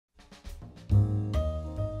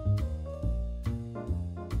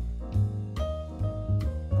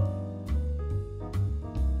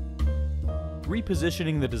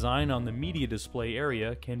Repositioning the design on the media display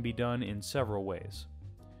area can be done in several ways.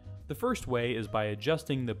 The first way is by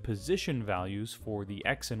adjusting the position values for the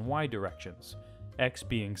X and Y directions, X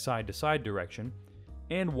being side-to-side direction,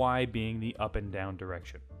 and Y being the up and down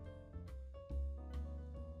direction.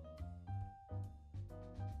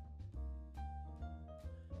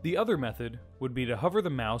 The other method would be to hover the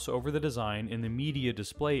mouse over the design in the media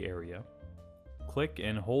display area, click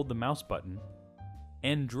and hold the mouse button,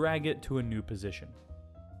 and drag it to a new position.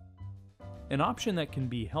 An option that can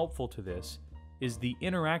be helpful to this is the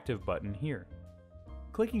interactive button here.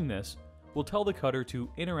 Clicking this will tell the cutter to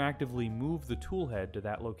interactively move the tool head to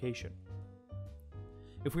that location.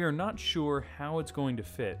 If we are not sure how it's going to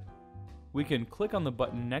fit, we can click on the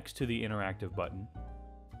button next to the interactive button,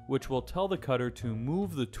 which will tell the cutter to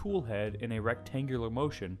move the tool head in a rectangular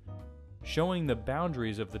motion, showing the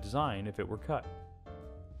boundaries of the design if it were cut.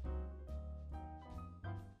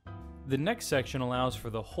 The next section allows for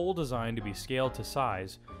the whole design to be scaled to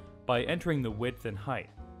size by entering the width and height.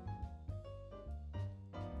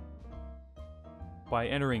 By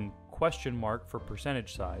entering question mark for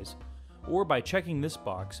percentage size, or by checking this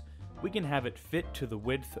box, we can have it fit to the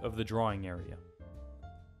width of the drawing area.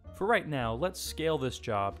 For right now, let's scale this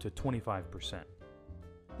job to 25%.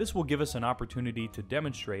 This will give us an opportunity to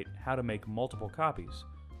demonstrate how to make multiple copies,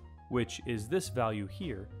 which is this value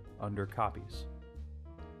here under Copies.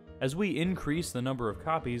 As we increase the number of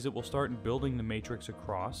copies, it will start building the matrix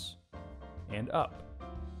across and up.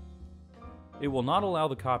 It will not allow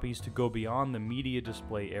the copies to go beyond the media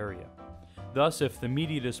display area. Thus, if the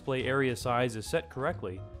media display area size is set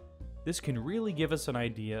correctly, this can really give us an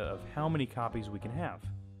idea of how many copies we can have,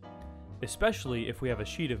 especially if we have a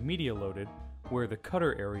sheet of media loaded where the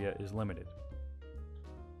cutter area is limited.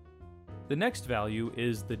 The next value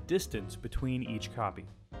is the distance between each copy.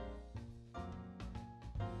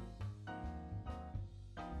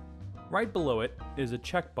 Right below it is a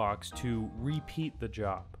checkbox to repeat the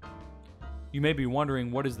job. You may be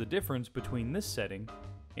wondering what is the difference between this setting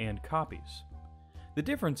and copies. The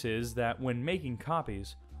difference is that when making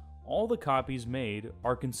copies, all the copies made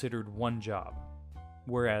are considered one job,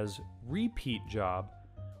 whereas repeat job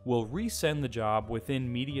will resend the job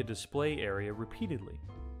within media display area repeatedly.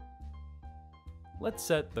 Let's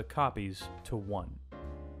set the copies to 1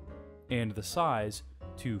 and the size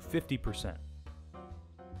to 50%.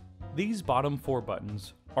 These bottom 4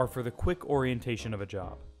 buttons are for the quick orientation of a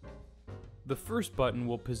job. The first button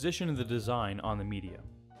will position the design on the media.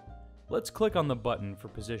 Let's click on the button for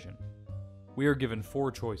position. We are given 4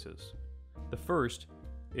 choices. The first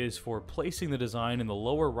is for placing the design in the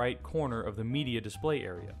lower right corner of the media display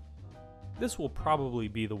area. This will probably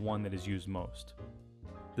be the one that is used most.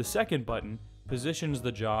 The second button positions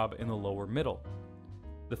the job in the lower middle.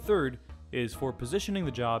 The third is for positioning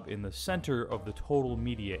the job in the center of the total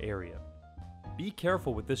media area. Be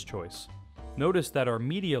careful with this choice. Notice that our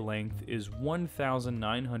media length is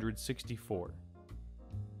 1964.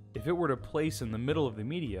 If it were to place in the middle of the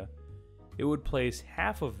media, it would place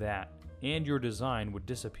half of that and your design would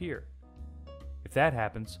disappear. If that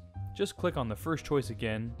happens, just click on the first choice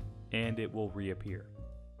again and it will reappear.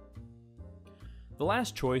 The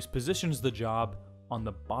last choice positions the job on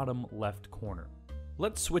the bottom left corner.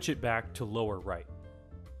 Let's switch it back to lower right.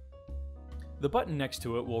 The button next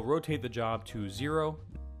to it will rotate the job to 0,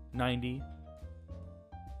 90,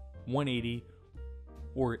 180,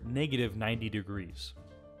 or negative 90 degrees.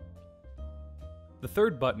 The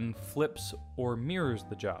third button flips or mirrors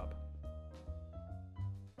the job.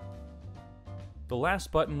 The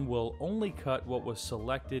last button will only cut what was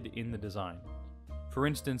selected in the design. For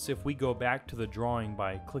instance, if we go back to the drawing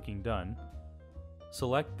by clicking Done,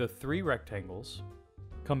 select the 3 rectangles,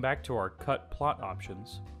 come back to our Cut Plot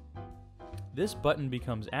options, this button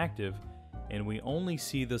becomes active and we only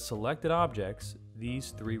see the selected objects,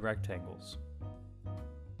 these 3 rectangles.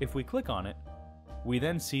 If we click on it, we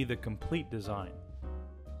then see the complete design.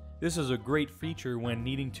 This is a great feature when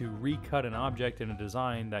needing to recut an object in a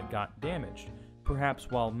design that got damaged,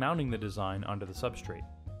 perhaps while mounting the design onto the substrate.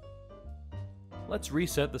 Let's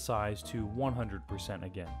reset the size to 100%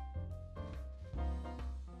 again.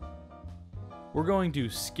 We're going to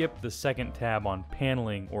skip the second tab on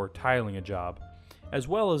paneling or tiling a job, as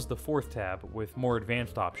well as the 4th tab with more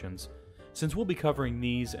advanced options, since we'll be covering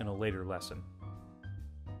these in a later lesson.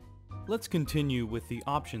 Let's continue with the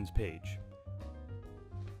options page.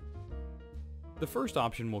 The first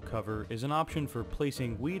option we'll cover is an option for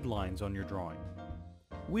placing weed lines on your drawing.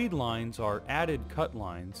 Weed lines are added cut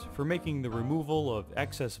lines for making the removal of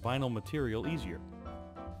excess vinyl material easier.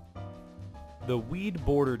 The Weed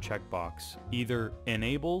Border checkbox either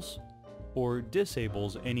enables or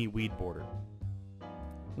disables any weed border.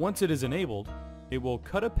 Once it is enabled, it will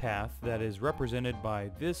cut a path that is represented by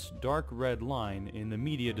this dark red line in the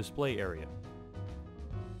media display area.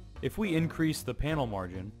 If we increase the panel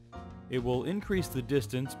margin, it will increase the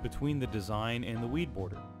distance between the design and the weed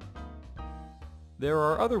border. There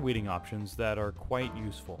are other weeding options that are quite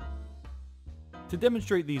useful. To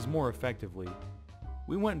demonstrate these more effectively,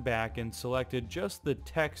 we went back and selected just the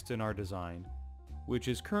text in our design, which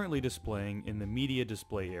is currently displaying in the media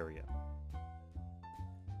display area.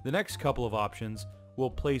 The next couple of options will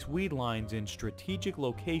place weed lines in strategic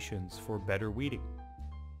locations for better weeding.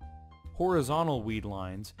 Horizontal weed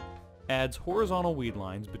lines adds horizontal weed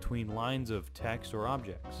lines between lines of text or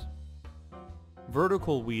objects.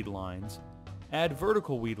 Vertical weed lines add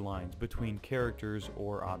vertical weed lines between characters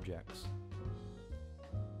or objects.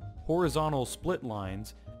 Horizontal split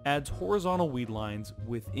lines adds horizontal weed lines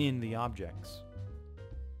within the objects.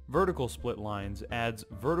 Vertical split lines adds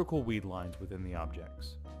vertical weed lines within the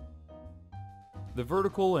objects. The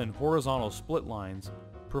vertical and horizontal split lines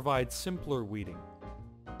provide simpler weeding.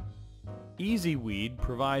 Easy Weed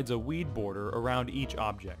provides a weed border around each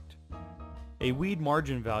object. A weed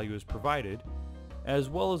margin value is provided, as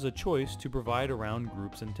well as a choice to provide around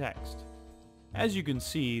groups and text. As you can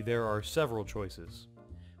see, there are several choices.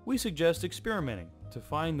 We suggest experimenting to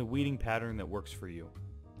find the weeding pattern that works for you.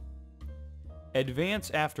 Advance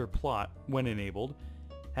After Plot, when enabled,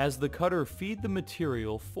 has the cutter feed the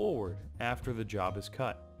material forward after the job is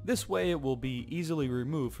cut. This way it will be easily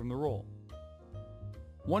removed from the roll.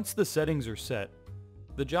 Once the settings are set,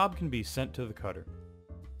 the job can be sent to the cutter.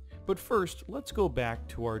 But first, let's go back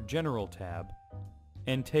to our General tab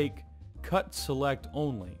and take Cut Select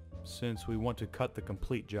Only, since we want to cut the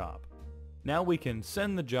complete job. Now we can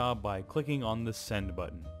send the job by clicking on the Send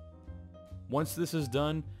button. Once this is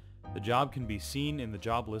done, the job can be seen in the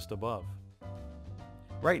job list above.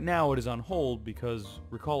 Right now it is on hold because,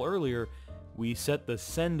 recall earlier, we set the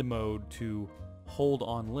Send mode to Hold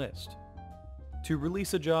on List. To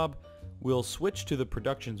release a job, we'll switch to the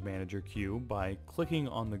Productions Manager queue by clicking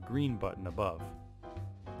on the green button above.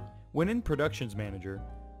 When in Productions Manager,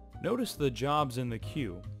 notice the jobs in the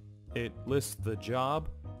queue. It lists the job,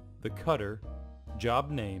 the cutter,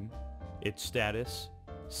 job name, its status,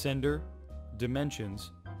 sender,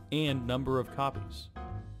 dimensions, and number of copies.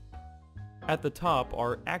 At the top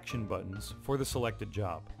are action buttons for the selected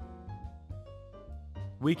job.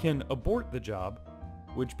 We can abort the job,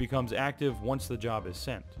 which becomes active once the job is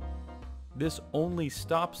sent. This only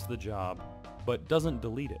stops the job, but doesn't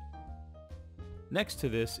delete it. Next to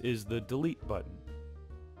this is the Delete button,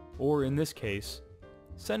 or in this case,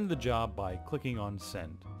 send the job by clicking on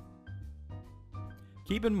Send.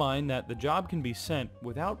 Keep in mind that the job can be sent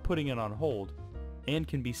without putting it on hold and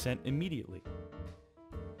can be sent immediately.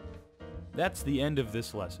 That's the end of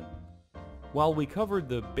this lesson. While we covered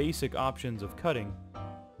the basic options of cutting,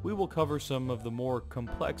 we will cover some of the more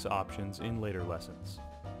complex options in later lessons.